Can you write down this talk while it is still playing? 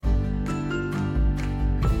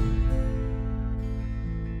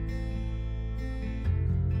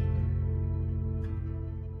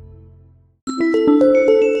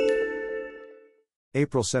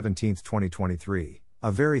April 17, 2023,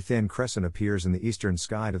 a very thin crescent appears in the eastern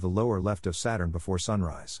sky to the lower left of Saturn before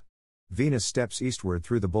sunrise. Venus steps eastward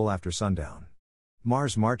through the bull after sundown.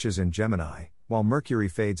 Mars marches in Gemini, while Mercury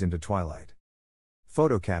fades into twilight.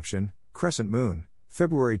 Photo caption, Crescent Moon,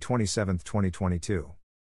 February 27, 2022.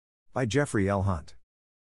 By Jeffrey L. Hunt.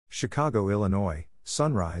 Chicago, Illinois,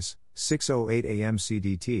 sunrise, 6:08 a.m.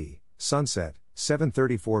 CDT, sunset,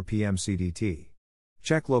 7:34 p.m. CDT.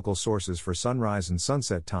 Check local sources for sunrise and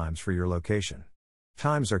sunset times for your location.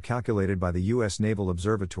 Times are calculated by the U.S. Naval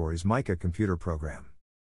Observatory's MICA computer program.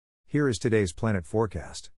 Here is today's planet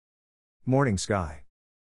forecast. Morning sky.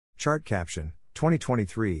 Chart caption,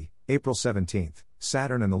 2023, April 17,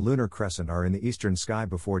 Saturn and the lunar crescent are in the eastern sky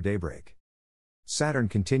before daybreak. Saturn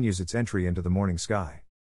continues its entry into the morning sky.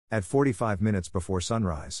 At 45 minutes before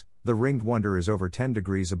sunrise, the ringed wonder is over 10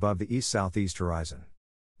 degrees above the east-southeast horizon.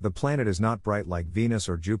 The planet is not bright like Venus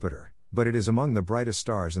or Jupiter, but it is among the brightest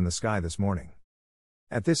stars in the sky this morning.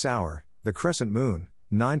 At this hour, the crescent moon,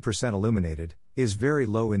 9% illuminated, is very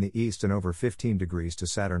low in the east and over 15 degrees to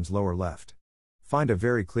Saturn's lower left. Find a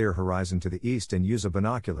very clear horizon to the east and use a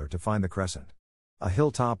binocular to find the crescent. A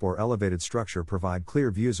hilltop or elevated structure provide clear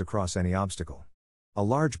views across any obstacle. A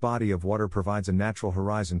large body of water provides a natural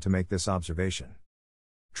horizon to make this observation.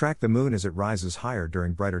 Track the moon as it rises higher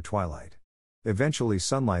during brighter twilight. Eventually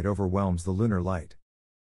sunlight overwhelms the lunar light.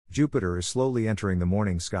 Jupiter is slowly entering the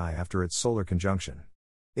morning sky after its solar conjunction.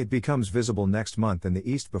 It becomes visible next month in the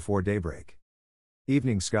east before daybreak.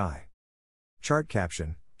 Evening sky. Chart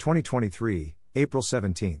caption, 2023, April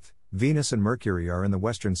 17, Venus and Mercury are in the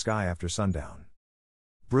western sky after sundown.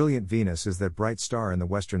 Brilliant Venus is that bright star in the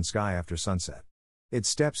western sky after sunset. It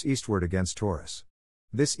steps eastward against Taurus.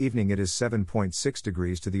 This evening it is 7.6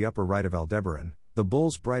 degrees to the upper right of Aldebaran, the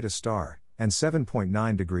bull's brightest star, and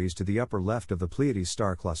 7.9 degrees to the upper left of the Pleiades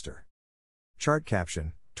star cluster. Chart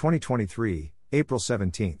caption, 2023, April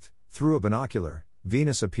 17, through a binocular,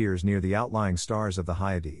 Venus appears near the outlying stars of the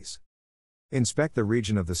Hyades. Inspect the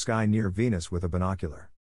region of the sky near Venus with a binocular.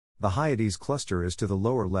 The Hyades cluster is to the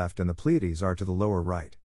lower left and the Pleiades are to the lower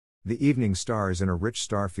right. The evening star is in a rich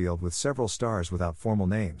star field with several stars without formal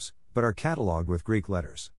names, but are catalogued with Greek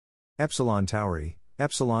letters. Epsilon Tauri,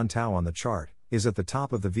 Epsilon Tau on the chart, is at the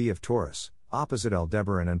top of the V of Taurus, opposite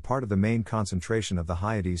Aldebaran and part of the main concentration of the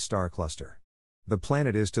Hyades star cluster. The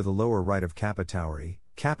planet is to the lower right of Kappa Tauri,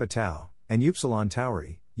 Kappa Tau, and Upsilon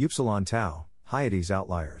Tauri, Upsilon Tau, Hyades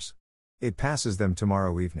outliers. It passes them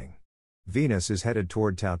tomorrow evening. Venus is headed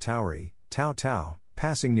toward Tau Tauri, Tau Tau,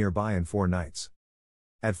 passing nearby in 4 nights.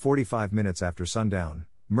 At 45 minutes after sundown,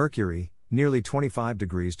 Mercury, nearly 25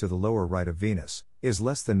 degrees to the lower right of Venus, is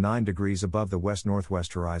less than 9 degrees above the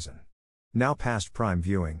west-northwest horizon. Now past prime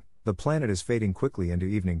viewing, the planet is fading quickly into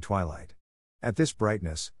evening twilight. At this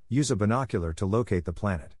brightness, use a binocular to locate the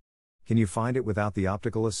planet. Can you find it without the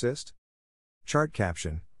optical assist? Chart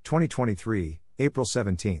caption, 2023, April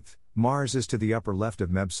 17, Mars is to the upper left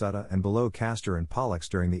of Mebsuta and below Castor and Pollux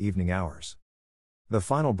during the evening hours. The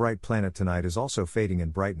final bright planet tonight is also fading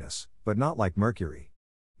in brightness, but not like Mercury.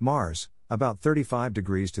 Mars, about 35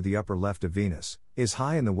 degrees to the upper left of Venus, is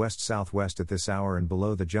high in the west-southwest at this hour and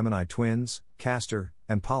below the Gemini twins, Castor,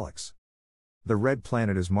 and Pollux. The red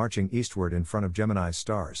planet is marching eastward in front of Gemini's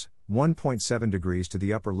stars, 1.7 degrees to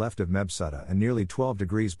the upper left of Mebsuta and nearly 12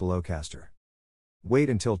 degrees below Castor. Wait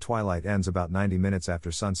until twilight ends about 90 minutes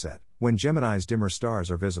after sunset, when Gemini's dimmer stars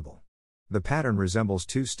are visible. The pattern resembles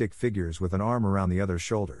 2 stick figures with an arm around the other's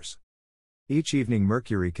shoulders. Each evening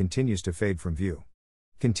Mercury continues to fade from view.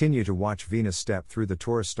 Continue to watch Venus step through the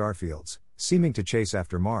Taurus starfields, seeming to chase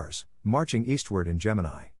after Mars, marching eastward in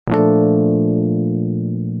Gemini.